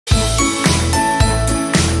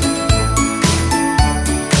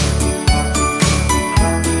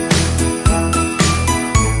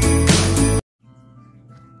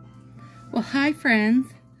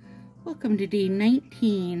friends, welcome to day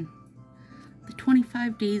 19, the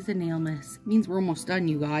 25 days of Nailmas. It means we're almost done,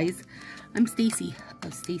 you guys. I'm Stacy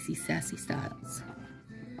of Stacy's Sassy Styles.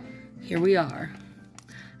 Here we are.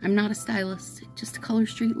 I'm not a stylist, just a color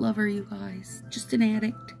street lover, you guys. Just an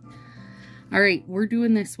addict. Alright, we're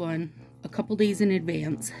doing this one a couple days in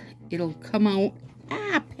advance. It'll come out.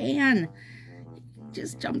 Pan!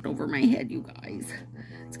 Just jumped over my head, you guys.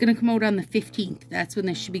 It's going to come out on the 15th. That's when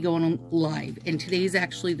this should be going on live. And today's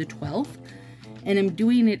actually the 12th. And I'm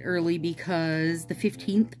doing it early because the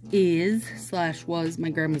 15th was my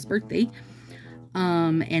grandma's birthday.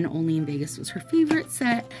 And Only in Vegas was her favorite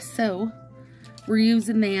set. So we're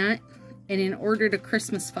using that. And in order to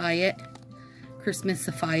Christmasify it,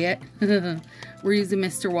 we're using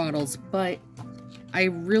Mr. Waddles. But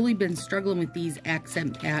I've really been struggling with these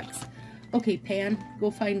accent packs. Okay, Pan, go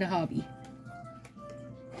find a hobby.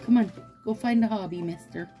 Come on, go find a hobby,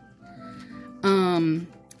 mister.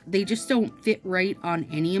 They just don't fit right on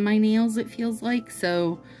any of my nails, it feels like.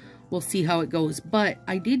 So we'll see how it goes. But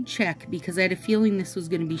I did check because I had a feeling this was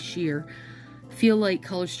going to be sheer. I feel like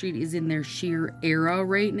Color Street is in their sheer era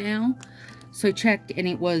right now. So I checked and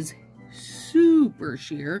it was super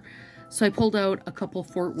sheer. So I pulled out a couple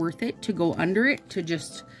Fort Worth It to go under it to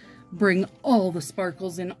just bring all the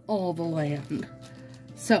sparkles in all the land.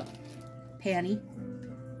 So, Panny,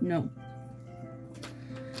 no.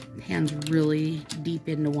 Pan's really deep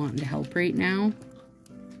into wanting to help right now.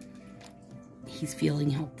 He's feeling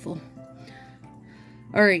helpful.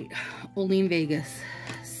 Alright, Only in Vegas.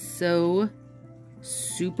 So,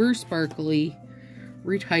 super sparkly,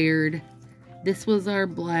 retired. This was our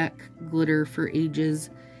black glitter for ages.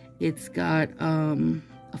 It's got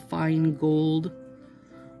a fine gold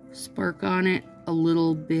spark on it, a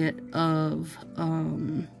little bit of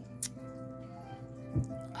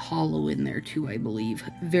hollow in there too, I believe.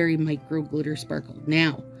 Very micro glitter sparkle.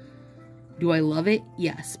 Now, do I love it?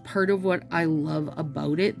 Yes. Part of what I love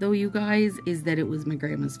about it, though, you guys, is that it was my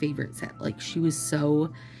grandma's favorite set. Like, she was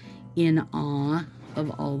so in awe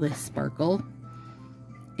of all this sparkle.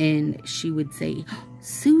 And she would say,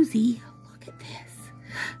 Susie, look at this.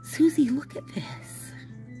 Susie, look at this.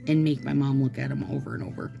 And make my mom look at them over and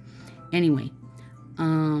over. Anyway,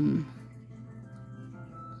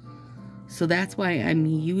 so that's why I'm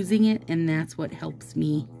using it, and that's what helps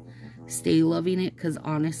me stay loving it, because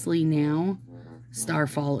honestly now,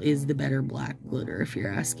 Starfall is the better black glitter, if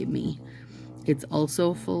you're asking me. It's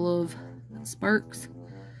also full of sparks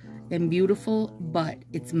and beautiful, but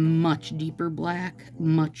it's much deeper black,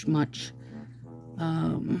 much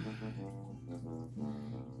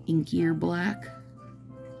inkier black.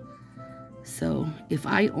 So, if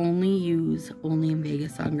I only use Only in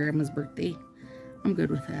Vegas on Grandma's birthday, I'm good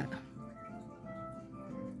with that.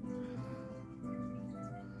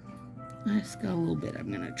 I just got a little bit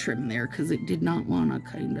I'm going to trim there because it did not want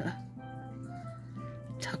to kind of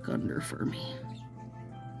tuck under for me.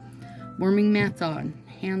 Warming mat's on.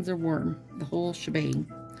 Hands are warm. The whole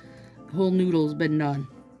shebang. The whole noodle's been done.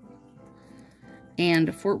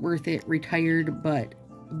 And Fort Worth It, retired, but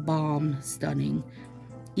bomb stunning.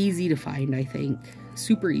 Easy to find, I think.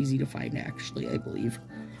 Super easy to find, actually, I believe.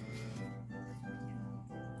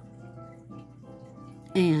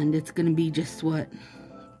 And it's going to be just what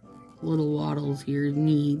little Waddles here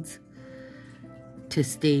needs to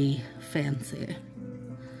stay fancy.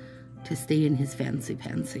 To stay in his fancy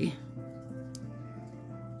pantsy.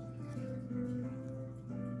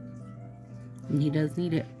 And he does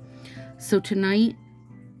need it. So tonight,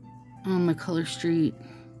 on the Color Street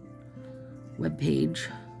webpage,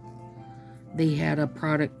 they had a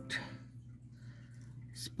product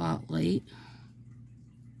spotlight.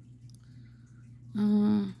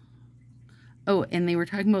 Oh, and they were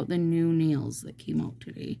talking about the new nails that came out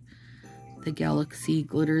today. The Galaxy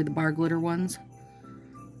glitter, the bar glitter ones.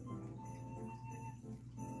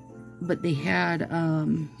 But they had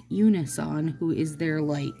Eunice on, who is their,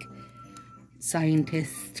 like,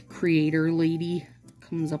 scientist creator lady.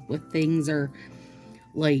 Comes up with things, or,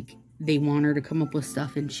 like, they want her to come up with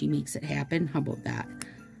stuff and she makes it happen. How about that?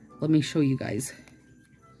 Let me show you guys.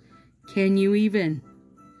 Can you even?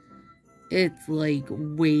 It's like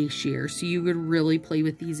way sheer. So you could really play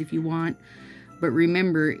with these if you want. But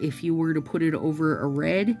remember, if you were to put it over a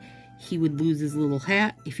red, he would lose his little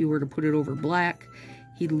hat. If you were to put it over black,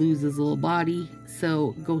 he'd lose his little body.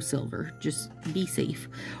 So go silver. Just be safe.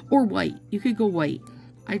 Or white. You could go white.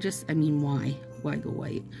 I mean, why? Why go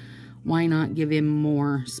white? Why not give him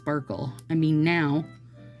more sparkle? I mean, now,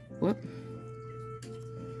 whoop,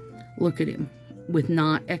 look at him with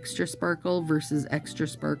not extra sparkle versus extra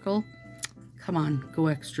sparkle. Come on, go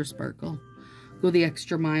extra sparkle. go the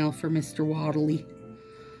extra mile for Mr. Waddley.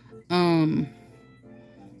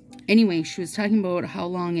 Anyway, she was talking about how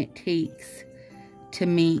long it takes to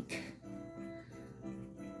make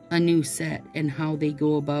a new set and how they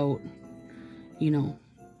go about, you know.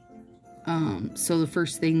 So the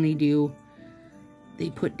first thing they do, they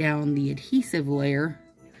put down the adhesive layer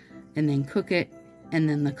and then cook it, and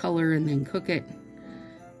then the color and then cook it,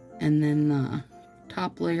 and then the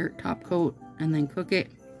top layer, top coat, and then cook it.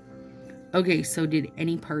 Okay, so did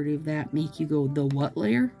any part of that make you go, the what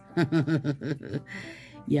layer?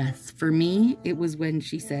 Yes, for me, it was when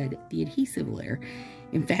she said the adhesive layer.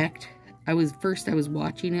 In fact, I was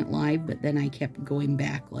watching it live, but then I kept going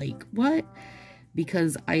back like, what?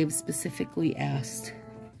 Because I have specifically asked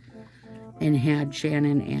and had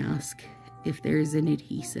Shannon ask if there's an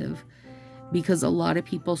adhesive, because a lot of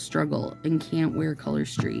people struggle and can't wear Color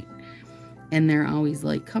Street. And they're always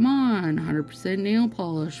like, come on, 100% nail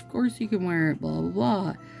polish. Of course you can wear it, blah, blah,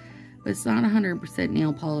 blah. But it's not 100%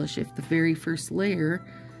 nail polish if the very first layer,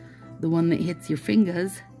 the one that hits your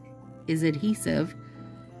fingers, is adhesive,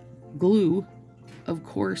 glue. Of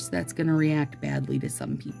course, that's going to react badly to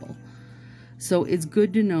some people. So it's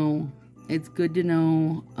good to know. It's good to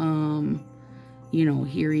know, you know,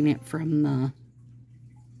 hearing it from the,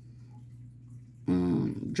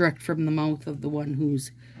 direct from the mouth of the one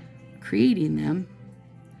who's creating them,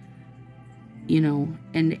 you know.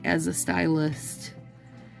 And as a stylist,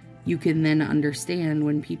 you can then understand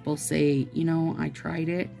when people say, you know, I tried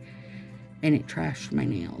it and it trashed my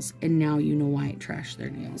nails, and now you know why it trashed their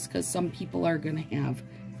nails. Because some people are going to have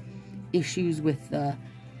issues with the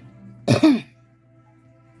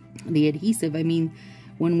the adhesive. I mean,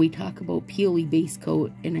 when we talk about peely base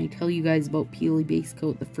coat, and I tell you guys about peely base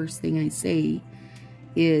coat, the first thing I say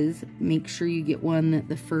is make sure you get one that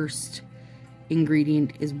the first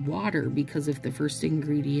ingredient is water, because if the first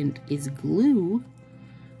ingredient is glue,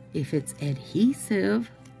 if it's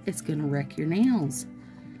adhesive, it's gonna wreck your nails.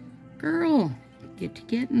 Girl, get to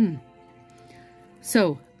getting.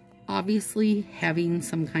 So obviously having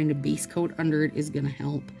some kind of base coat under it is gonna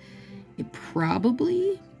help. It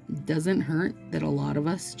probably doesn't hurt that a lot of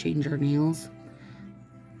us change our nails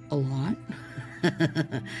a lot.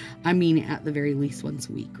 I mean, at the very least once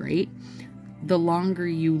a week, right? The longer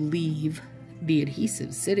you leave the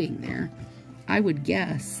adhesive sitting there, I would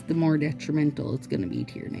guess the more detrimental it's going to be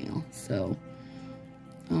to your nail. So,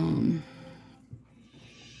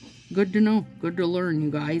 good to know. Good to learn, you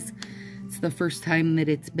guys. It's the first time that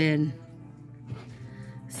it's been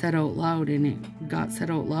said out loud, and it got said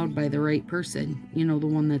out loud by the right person. You know, the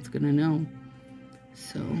one that's going to know.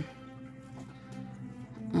 So,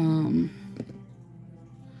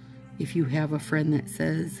 if you have a friend that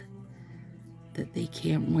says that they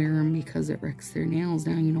can't wear them because it wrecks their nails,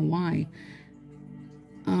 now you know why.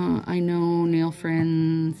 I know nail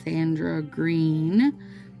friend Sandra Green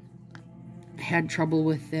had trouble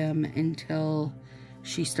with them until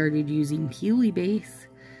she started using peely base.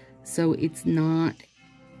 So it's not,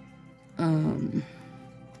 you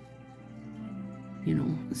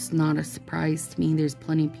know, it's not a surprise to me. There's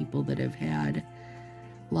plenty of people that have had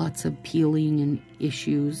lots of peeling and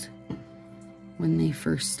issues when they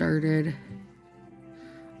first started.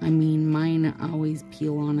 I mean, mine always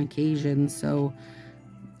peel on occasion, so,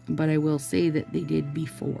 but I will say that they did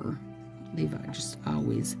before. They've just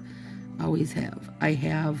always have. I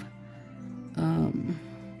have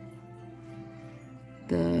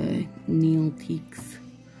the Neil Teaks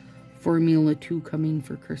Formula 2 coming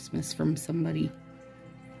for Christmas from somebody.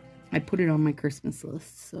 I put it on my Christmas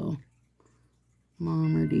list, so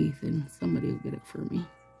Mom or Dathan, somebody will get it for me.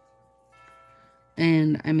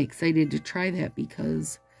 And I'm excited to try that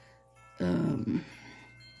because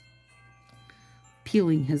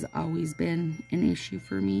peeling has always been an issue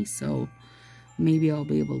for me, so maybe I'll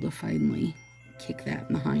be able to finally kick that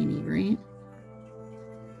in the hiney, right?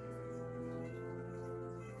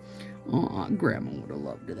 Aw, Grandma would have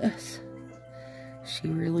loved this. She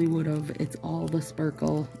really would have. It's all the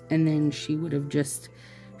sparkle, and then she would have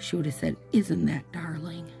said, isn't that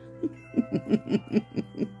darling?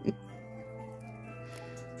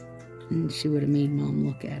 And she would have made Mom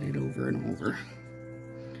look at it over and over,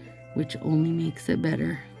 which only makes it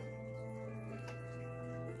better.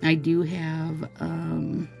 I do have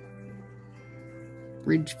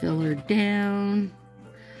ridge filler down.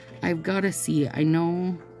 I've got to see. I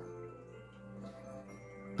know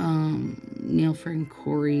nail friend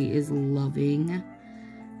Corey is loving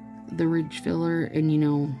the ridge filler, and you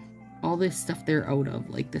know, all this stuff they're out of,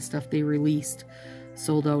 like the stuff they released,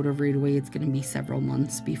 sold out of right away. It's going to be several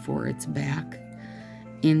months before it's back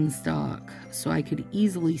in stock, so I could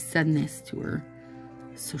easily send this to her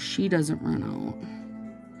so she doesn't run out.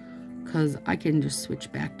 Because I can just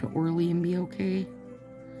switch back to Orly and be okay.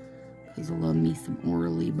 Because I love me some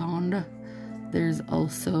Orly Bond. There's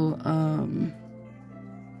also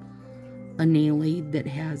a nail aid that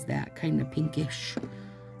has that kind of pinkish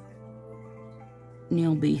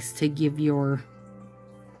nail base to give you,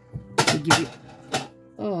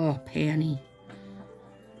 oh, Panny,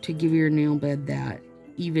 to give your nail bed that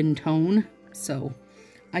even tone. So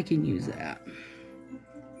I can use that.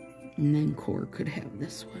 And then Core could have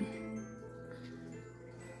this one.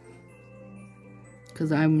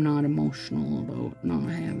 Because I'm not emotional about not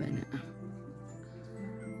having it.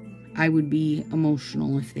 I would be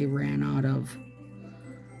emotional if they ran out of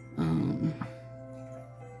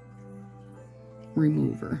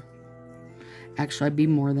remover. Actually, I'd be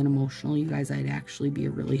more than emotional, you guys. I'd actually be a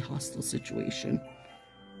really hostile situation.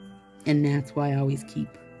 And that's why I always keep,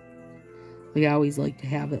 like, I always like to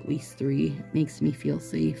have at least 3. It makes me feel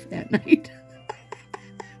safe at night.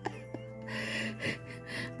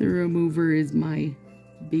 The remover is my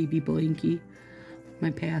baby blankie,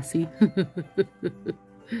 my passy.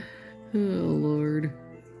 Oh, Lord.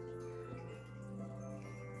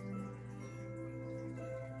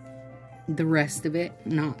 The rest of it,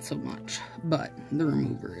 not so much, but the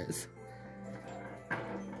remover is.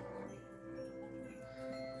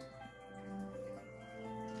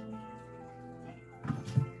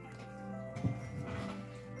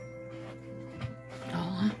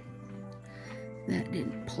 Oh, that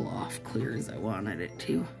didn't pull off clear as I wanted it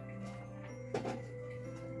to.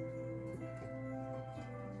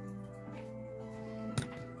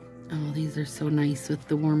 Oh, these are so nice with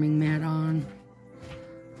the warming mat on.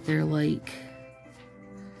 They're like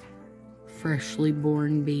freshly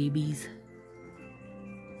born babies.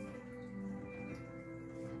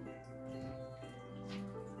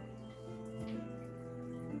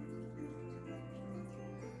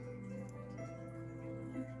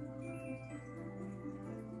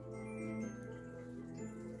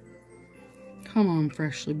 Come on,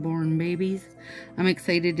 freshly born babies. I'm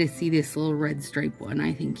excited to see this little red stripe one.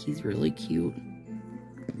 I think he's really cute.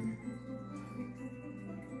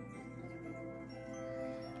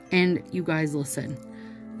 And you guys, listen.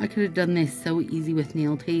 I could have done this so easy with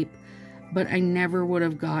nail tape, but I never would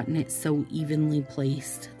have gotten it so evenly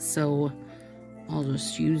placed. So I'll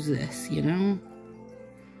just use this, you know?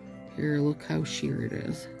 Here, look how sheer it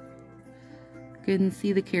is. You can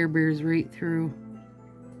see the Care Bears right through.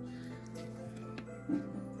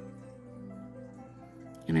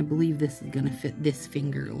 And I believe this is going to fit this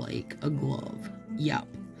finger like a glove. Yep,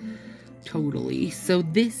 totally. So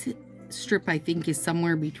this strip, I think, is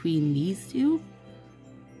somewhere between these two.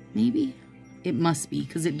 Maybe? It must be,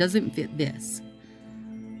 because it doesn't fit this.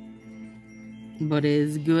 But it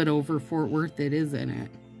is good over Fort Worth, it isn't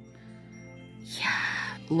it?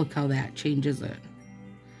 Yeah, look how that changes it.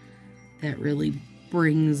 That really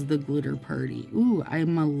brings the glitter party. Ooh,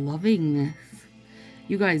 I'm loving this.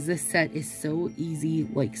 You guys, this set is so easy,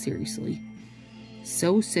 like seriously.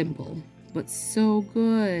 So simple, but so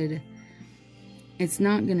good. It's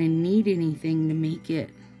not gonna need anything to make it,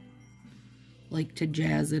 like to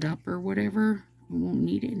jazz it up or whatever. It won't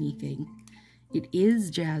need anything. It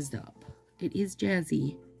is jazzed up. It is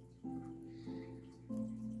jazzy.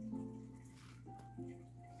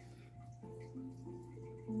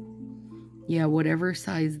 Yeah, whatever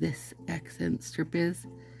size this accent strip is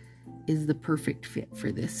the perfect fit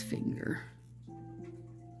for this finger.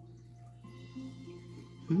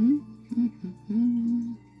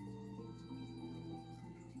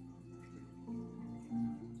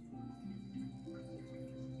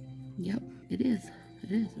 Yep, it is.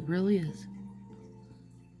 It is. It really is.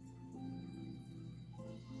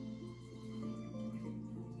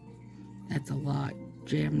 That's a lot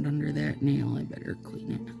jammed under that nail. I better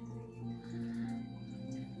clean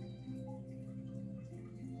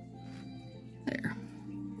it. There.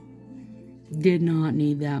 Did not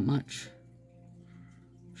need that much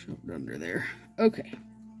shoved under there. Okay.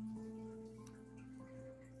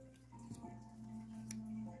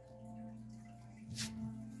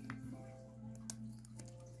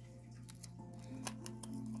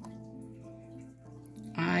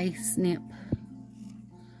 I snip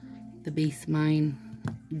the base of mine.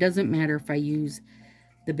 It doesn't matter if I use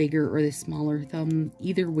the bigger or the smaller thumb.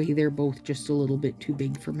 Either way, they're both just a little bit too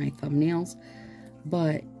big for my thumbnails.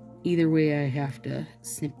 But either way, I have to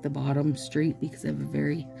snip the bottom straight because I have a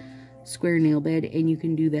very square nail bed, and you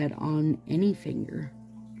can do that on any finger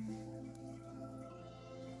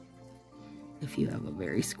if you have a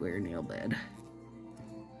very square nail bed.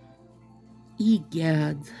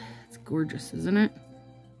 Egads, it's gorgeous, isn't it?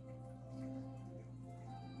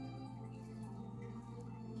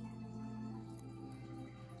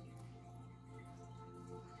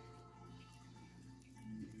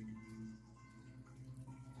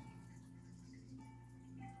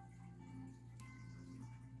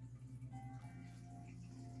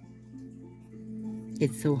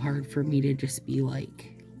 it's so hard for me to just be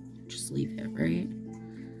like, just leave it, right?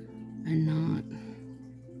 And not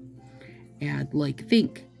add, like,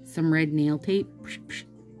 think some red nail tape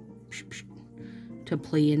to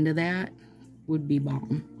play into that would be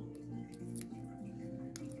bomb.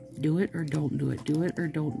 Do it or don't do it. Do it or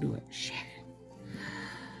don't do it. Shit.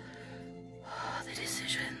 Oh, the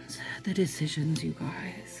decisions. The decisions, you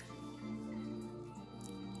guys.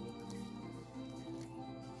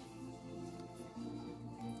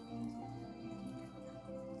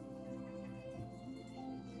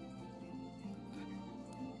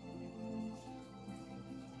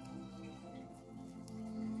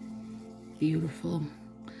 Beautiful.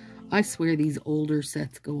 I swear these older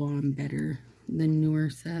sets go on better than newer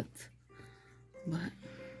sets, but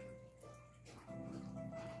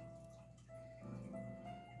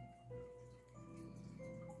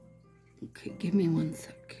okay, give me one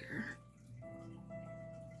sec here.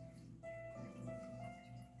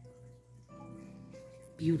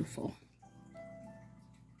 Beautiful.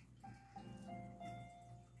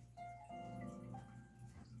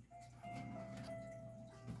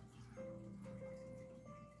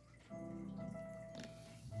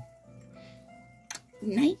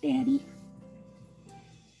 Night, Daddy.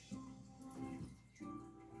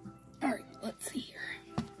 All right, let's see here.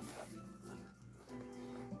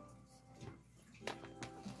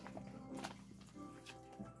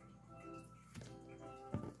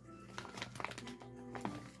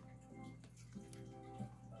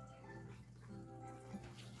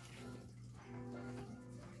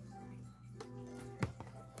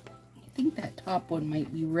 I think that top one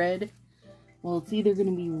might be red. Well, it's either going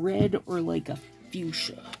to be red or like a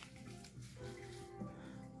fuchsia.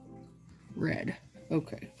 Red.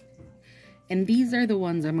 Okay. And these are the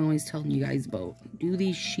ones I'm always telling you guys about. Do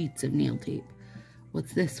these sheets of nail tape.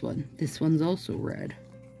 What's this one? This one's also red.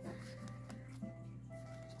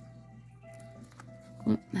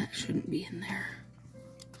 Well, that shouldn't be in there.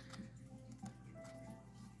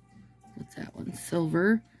 What's that one?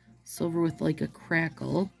 Silver. Silver with like a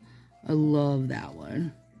crackle. I love that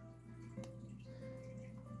one.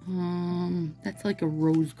 That's like a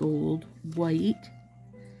rose gold, white,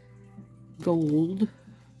 gold,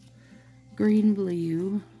 green,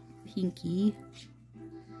 blue, pinky,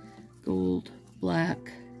 gold, black,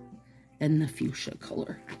 and the fuchsia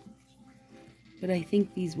color. But I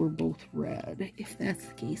think these were both red. If that's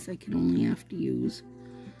the case, I can only have to use,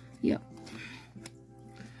 yep.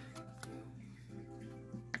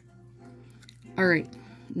 All right,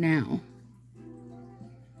 now.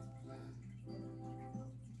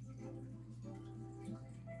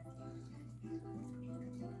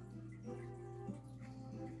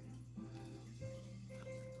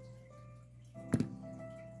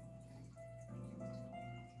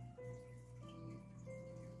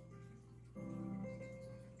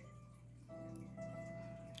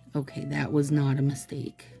 Okay, that was not a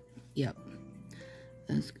mistake. Yep.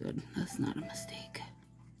 That's good. That's not a mistake.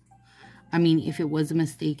 I mean, if it was a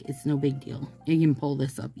mistake, it's no big deal. You can pull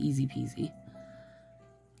this up easy peasy.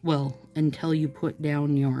 Well, until you put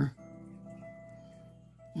down your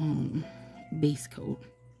base coat.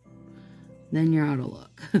 Then you're out of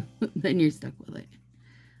luck. Then you're stuck with it.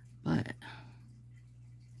 But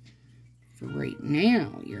for right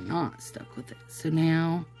now, you're not stuck with it. So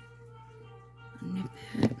now, nip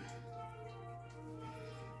it.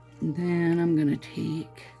 And then I'm gonna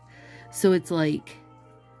take, so it's like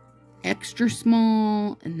extra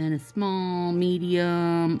small, and then a small,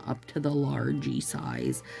 medium, up to the largey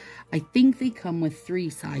size. I think they come with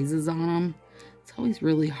 3 sizes on them. It's always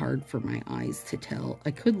really hard for my eyes to tell.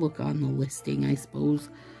 I could look on the listing, I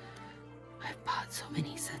suppose. I've bought so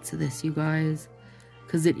many sets of this, you guys,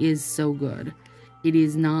 because it is so good. It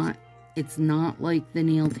is not, it's not like the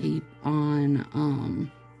nail tape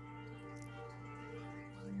on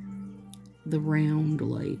the round,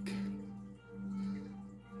 like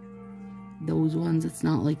those ones. It's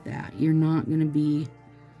not like that. You're not going to be,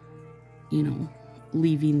 you know,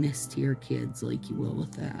 leaving this to your kids like you will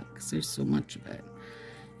with that, because there's so much of it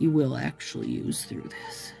you will actually use through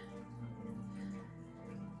this.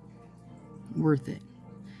 Worth it.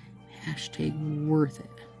 Hashtag worth it.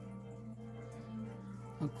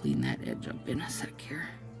 I'll clean that edge up in a sec here.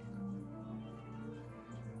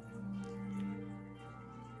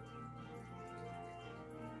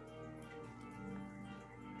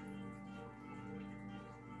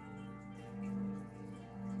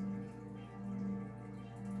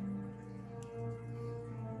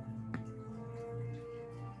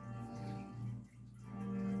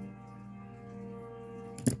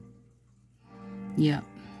 Yep,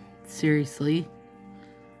 seriously.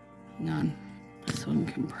 Hang on, this one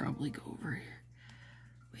can probably go over here.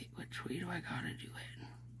 which way do I gotta do it?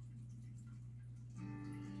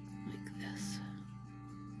 Like this.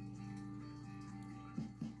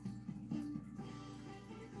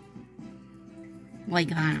 Like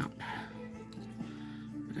that.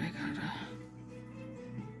 But I gotta...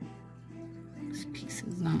 This piece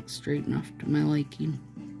is not straight enough to my liking.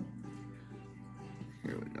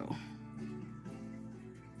 There we go.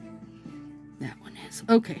 That one is.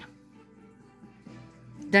 Okay.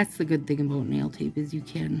 That's the good thing about nail tape is you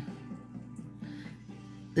can...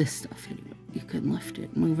 This stuff anyway. You can lift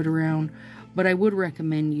it, move it around. But I would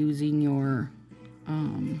recommend using your...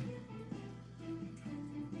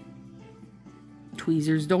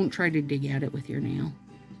 tweezers. Don't try to dig at it with your nail.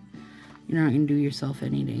 You're not going to do yourself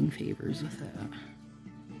any dang favors with that.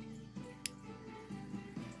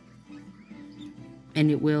 And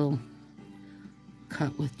it will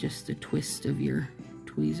cut with just a twist of your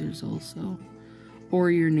tweezers also. Or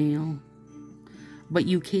your nail. But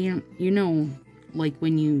you can't, you know, like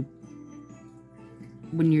when you're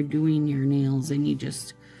doing your nails and you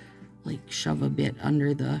just like shove a bit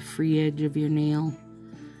under the free edge of your nail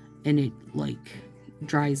and it like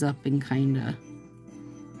dries up and kind of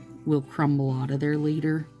will crumble out of there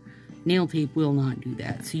later. Nail tape will not do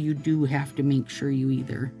that. So you do have to make sure you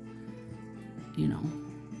either, you know,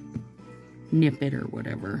 nip it or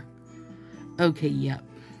whatever. Okay, yep.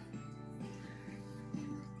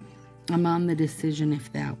 I'm on the decision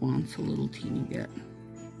if that wants a little teeny bit.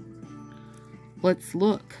 Let's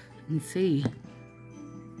look and see.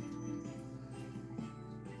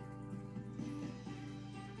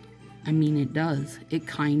 I mean, it does. It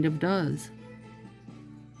kind of does.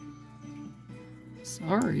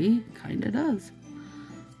 Sorry, kind of does.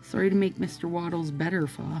 Sorry to make Mr. Waddles better,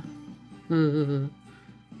 Fa.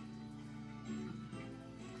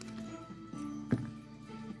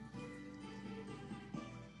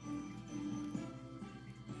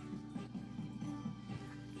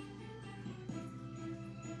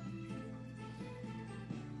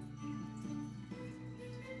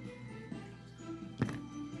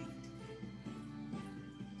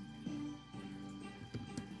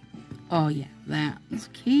 Oh yeah, that's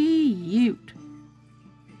cute.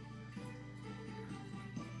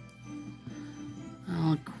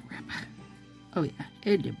 Oh crap. Oh yeah,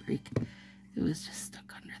 it did break. It was just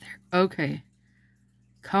stuck under there. Okay.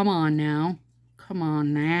 Come on now. Come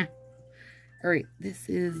on now. Alright, this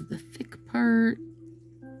is the thick part.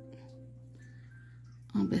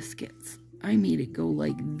 Oh, biscuits. I made it go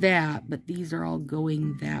like that, but these are all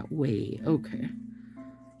going that way. Okay.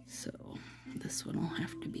 So, this one will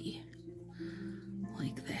have to be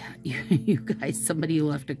like that. You guys, somebody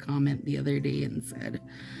left a comment the other day and said,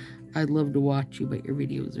 I'd love to watch you, but your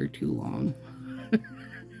videos are too long.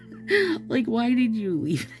 Like, why did you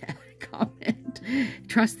leave that comment?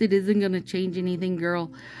 Trust it isn't going to change anything,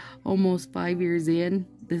 girl. Almost 5 years in,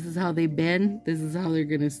 this is how they've been. This is how they're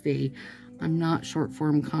going to stay. I'm not short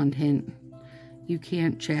form content. You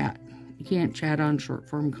can't chat. You can't chat on short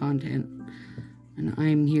form content. And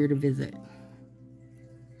I'm here to visit.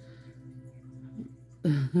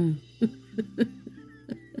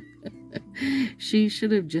 She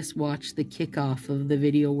should have just watched the kickoff of the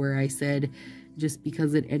video where I said, just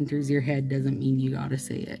because it enters your head doesn't mean you gotta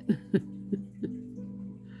say it.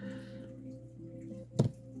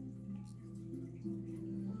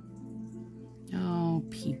 Oh,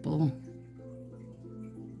 people.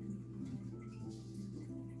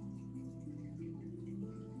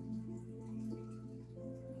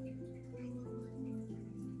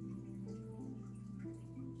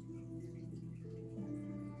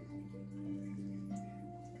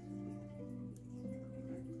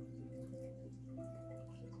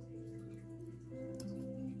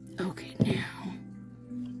 Okay, now,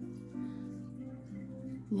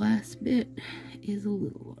 last bit is a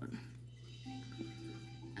little one.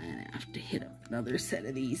 I have to hit up another set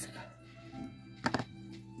of these.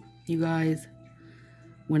 You guys,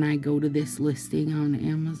 when I go to this listing on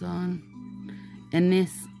Amazon, and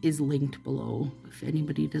this is linked below, if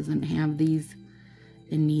anybody doesn't have these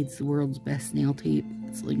and needs the world's best nail tape,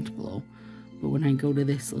 it's linked below. But when I go to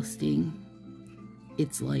this listing,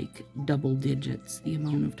 it's like double digits the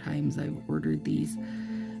amount of times I've ordered these,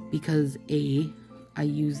 because A, I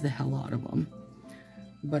use the hell out of them,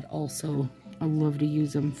 but also I love to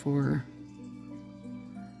use them for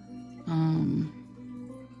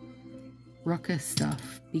ruckus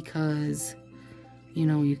stuff, because you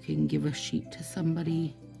know, you can give a sheet to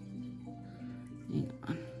somebody. Hang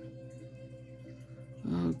on.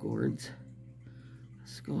 Oh, gourds.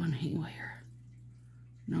 It's going haywire.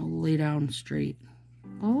 No, lay down straight.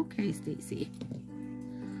 Okay, Stacy.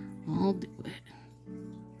 I'll do it.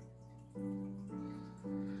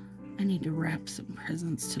 need to wrap some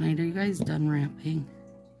presents tonight. Are you guys done wrapping?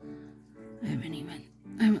 I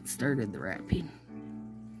haven't started the wrapping.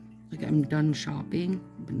 Like, I'm done shopping,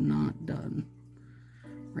 but not done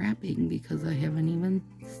wrapping because I haven't even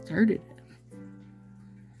started it.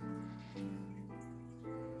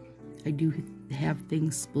 I do have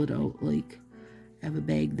things split out, like I have a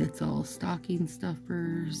bag that's all stocking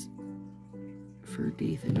stuffers for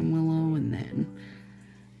Dathan and Willow, and then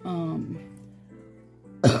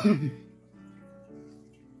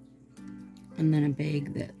and then a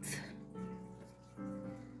bag that's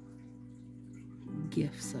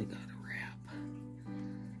gifts I gotta wrap.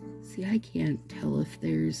 See, I can't tell if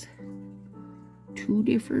there's 2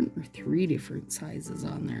 different or 3 different sizes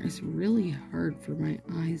on there. It's really hard for my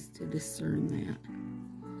eyes to discern that.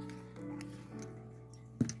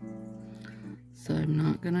 So I'm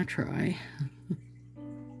not gonna try.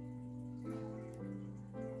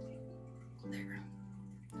 There.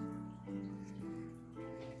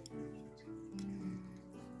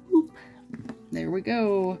 Oop. There we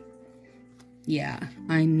go. Yeah,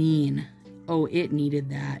 I mean, oh, it needed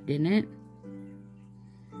that, didn't it?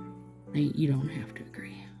 You don't have to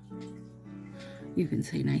agree. You can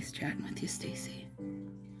say nice chatting with you, Stacy.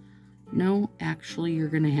 No, actually, you're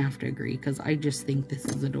going to have to agree because I just think this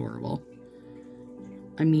is adorable.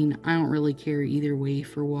 I mean, I don't really care either way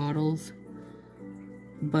for Waddles,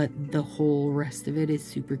 but the whole rest of it is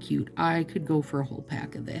super cute. I could go for a whole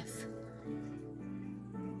pack of this.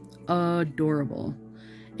 Adorable.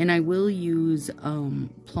 And I will use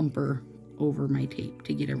plumper over my tape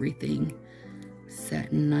to get everything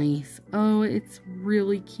set nice. Oh, it's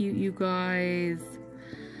really cute, you guys.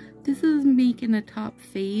 This is making a top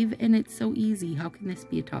fave, and it's so easy. How can this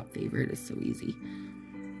be a top favorite? It's so easy.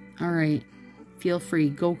 All right, feel free,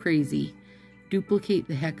 go crazy, duplicate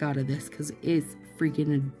the heck out of this because it's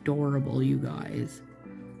freaking adorable, you guys.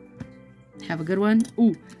 Have a good one.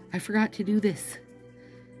 Oh, I forgot to do this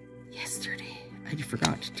yesterday. I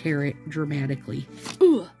forgot to tear it dramatically.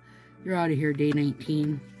 Ooh, you're out of here, day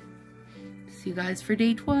 19. See you guys for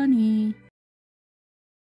day 20.